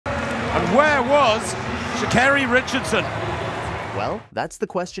And where was ShaCarri Richardson? Well, that's the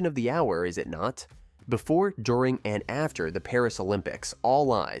question of the hour, is it not? Before, during, and after the Paris Olympics,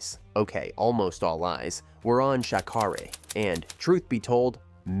 all eyes, okay, almost all eyes, were on ShaCarri, and, truth be told,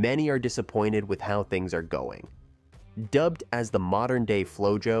 many are disappointed with how things are going. Dubbed as the modern-day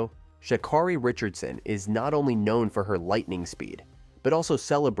Flojo, ShaCarri Richardson is not only known for her lightning speed, but also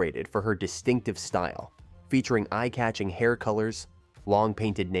celebrated for her distinctive style, featuring eye-catching hair colors, long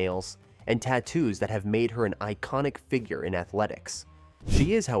painted nails, and tattoos that have made her an iconic figure in athletics.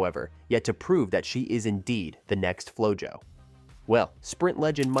 She is, however, yet to prove that she is indeed the next Flojo. Well, sprint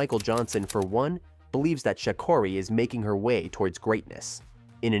legend Michael Johnson, for one, believes that ShaCarri is making her way towards greatness.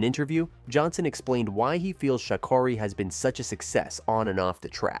 In an interview, Johnson explained why he feels ShaCarri has been such a success on and off the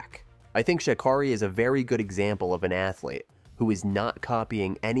track. "I think ShaCarri is a very good example of an athlete who is not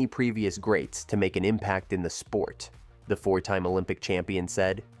copying any previous greats to make an impact in the sport," the four-time Olympic champion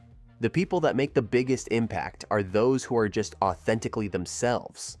said. "The people that make the biggest impact are those who are just authentically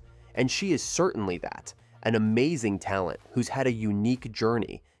themselves. And she is certainly that, an amazing talent who's had a unique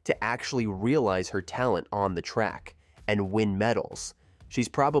journey to actually realize her talent on the track and win medals. She's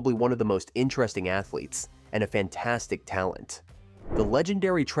probably one of the most interesting athletes and a fantastic talent." The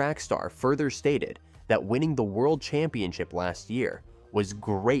legendary track star further stated that winning the World Championship last year was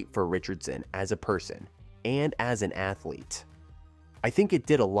great for Richardson as a person and as an athlete. "I think it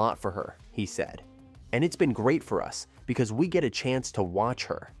did a lot for her," he said, "and it's been great for us because we get a chance to watch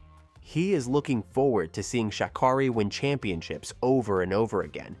her." He is looking forward to seeing ShaCarri win championships over and over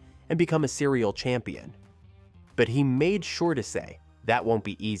again and become a serial champion. But he made sure to say that won't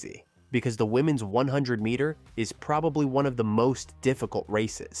be easy, because the women's 100-meter is probably one of the most difficult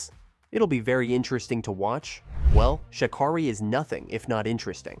races. It'll be very interesting to watch. Well, ShaCarri is nothing if not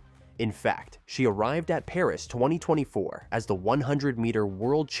interesting. In fact, she arrived at Paris 2024 as the 100-meter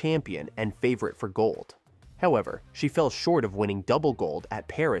world champion and favorite for gold. However, she fell short of winning double gold at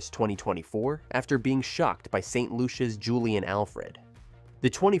Paris 2024 after being shocked by St. Lucia's Julian Alfred. The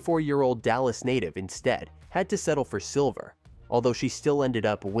 24-year-old Dallas native instead had to settle for silver, although she still ended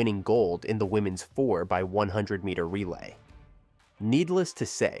up winning gold in the women's 4x100-meter relay. Needless to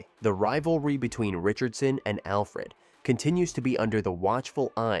say, the rivalry between Richardson and Alfred continues to be under the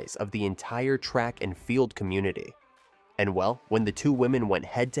watchful eyes of the entire track and field community. And well, when the two women went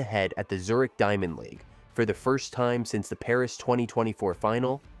head-to-head at the Zurich Diamond League for the first time since the Paris 2024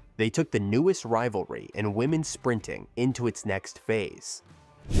 final, they took the newest rivalry in women's sprinting into its next phase.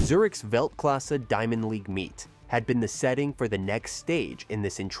 Zurich's Weltklasse Diamond League meet had been the setting for the next stage in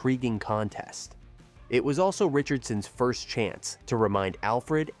this intriguing contest. It was also Richardson's first chance to remind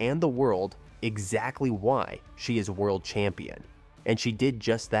Alfred and the world exactly why she is world champion, and she did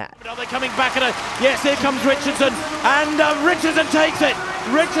just that. Are they coming back at her? Yes, here comes Richardson, and Richardson takes it!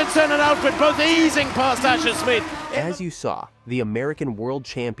 Richardson and Alfred both easing past Asher Smith. As you saw, the American world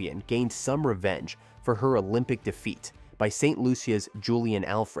champion gained some revenge for her Olympic defeat by St. Lucia's Julian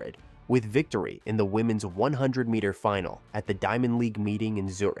Alfred, with victory in the women's 100-meter final at the Diamond League meeting in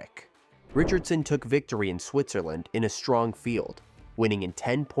Zurich. Richardson took victory in Switzerland in a strong field, winning in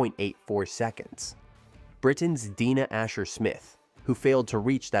 10.84 seconds. Britain's Dina Asher Smith, who failed to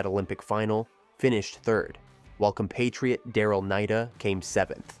reach that Olympic final, finished third, while compatriot Daryl Nida came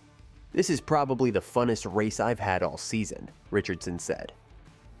 7th. "This is probably the funnest race I've had all season," Richardson said.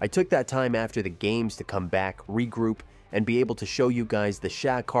 "I took that time after the games to come back, regroup, and be able to show you guys the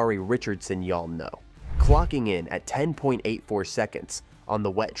ShaCarri Richardson y'all know." Clocking in at 10.84 seconds on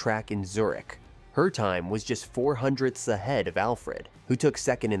the wet track in Zurich, her time was just 400ths ahead of Alfred, who took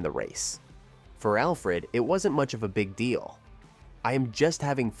second in the race. For Alfred, it wasn't much of a big deal. "I am just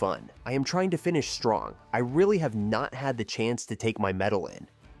having fun. I am trying to finish strong. I really have not had the chance to take my medal in,"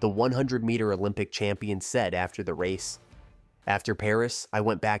 the 100-meter Olympic champion said after the race. "After Paris, I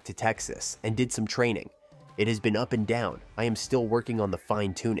went back to Texas and did some training. It has been up and down. I am still working on the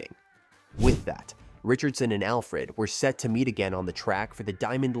fine-tuning." With that, Richardson and Alfred were set to meet again on the track for the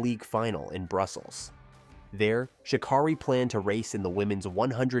Diamond League final in Brussels. There, ShaCarri planned to race in the women's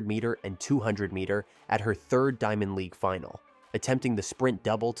 100-meter and 200-meter at her third Diamond League final, attempting the sprint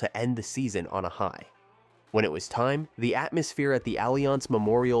double to end the season on a high. When it was time, the atmosphere at the Allianz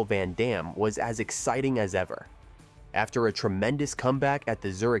Memorial Van Dam was as exciting as ever. After a tremendous comeback at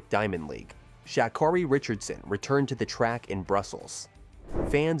the Zurich Diamond League, ShaCarri Richardson returned to the track in Brussels.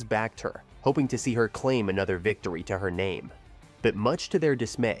 Fans backed her, hoping to see her claim another victory to her name. But much to their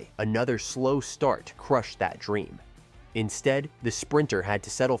dismay, another slow start crushed that dream. Instead, the sprinter had to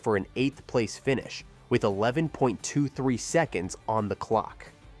settle for an 8th place finish with 11.23 seconds on the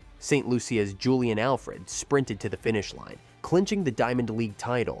clock. St. Lucia's Julian Alfred sprinted to the finish line, clinching the Diamond League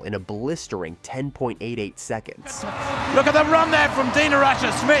title in a blistering 10.88 seconds. Look at the run there from Dina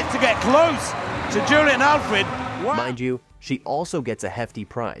Asher-Smith to get close to Julian Alfred. Wow. Mind you, she also gets a hefty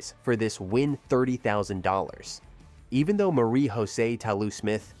prize for this win, $30,000. Even though Marie-José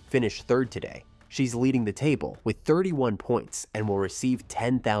Talou-Smith finished third today, she's leading the table with 31 points and will receive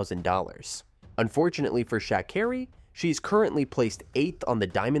 $10,000. Unfortunately for ShaCarri, she's currently placed 8th on the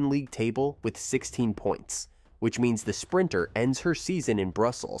Diamond League table with 16 points, which means the sprinter ends her season in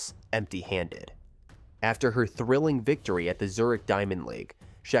Brussels empty-handed. After her thrilling victory at the Zurich Diamond League,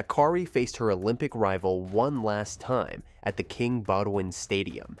 ShaCarri faced her Olympic rival one last time at the King Baudouin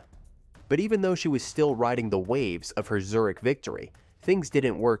Stadium. But even though she was still riding the waves of her Zurich victory, things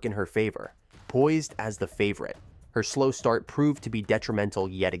didn't work in her favor. Poised as the favorite, her slow start proved to be detrimental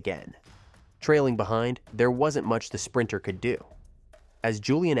yet again. Trailing behind, there wasn't much the sprinter could do. As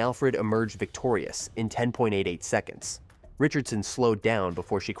Julian Alfred emerged victorious in 10.88 seconds, Richardson slowed down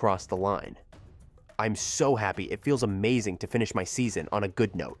before she crossed the line. "I'm so happy, it feels amazing to finish my season on a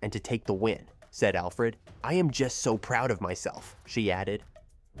good note and to take the win," said Alfred. "I am just so proud of myself," she added.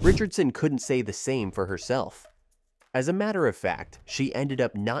 Richardson couldn't say the same for herself. As a matter of fact, she ended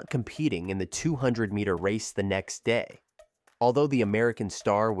up not competing in the 200-meter race the next day. Although the American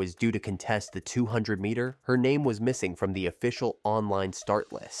star was due to contest the 200-meter, her name was missing from the official online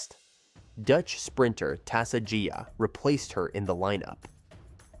start list. Dutch sprinter Tassa Gia replaced her in the lineup.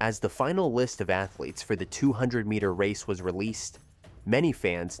 As the final list of athletes for the 200-meter race was released, many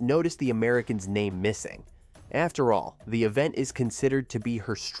fans noticed the American's name missing. After all, the event is considered to be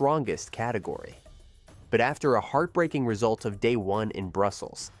her strongest category. But after a heartbreaking result of day 1 in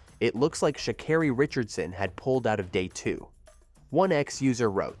Brussels, it looks like ShaCarri Richardson had pulled out of day 2. One ex-user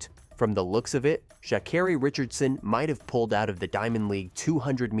wrote, "From the looks of it, ShaCarri Richardson might have pulled out of the Diamond League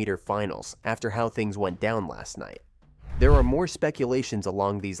 200-meter finals after how things went down last night." There are more speculations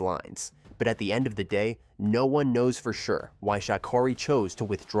along these lines, but at the end of the day, no one knows for sure why ShaCarri chose to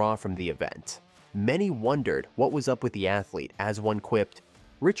withdraw from the event. Many wondered what was up with the athlete, as one quipped,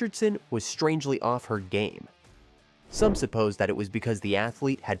 "Richardson was strangely off her game." Some suppose that it was because the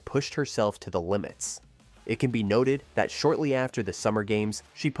athlete had pushed herself to the limits. It can be noted that shortly after the Summer Games,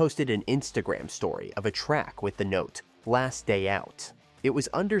 she posted an Instagram story of a track with the note, "Last day out." It was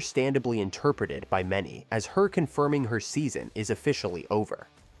understandably interpreted by many as her confirming her season is officially over.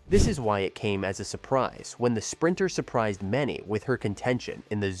 This is why it came as a surprise when the sprinter surprised many with her contention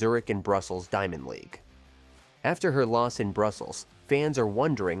in the Zurich and Brussels Diamond League. After her loss in Brussels, fans are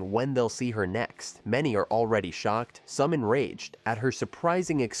wondering when they'll see her next. Many are already shocked, some enraged, at her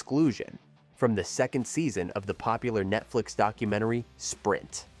surprising exclusion from the second season of the popular Netflix documentary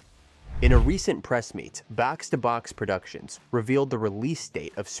Sprint. In a recent press meet, Box to Box Productions revealed the release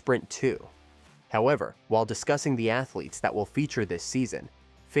date of Sprint 2. However, while discussing the athletes that will feature this season,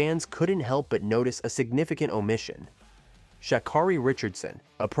 fans couldn't help but notice a significant omission. ShaCarri Richardson,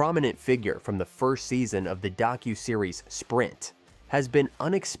 a prominent figure from the first season of the docu-series Sprint, has been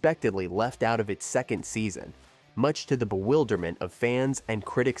unexpectedly left out of its second season, much to the bewilderment of fans and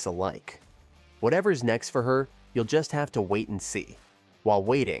critics alike. Whatever's next for her, you'll just have to wait and see. While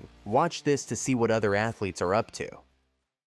waiting, watch this to see what other athletes are up to.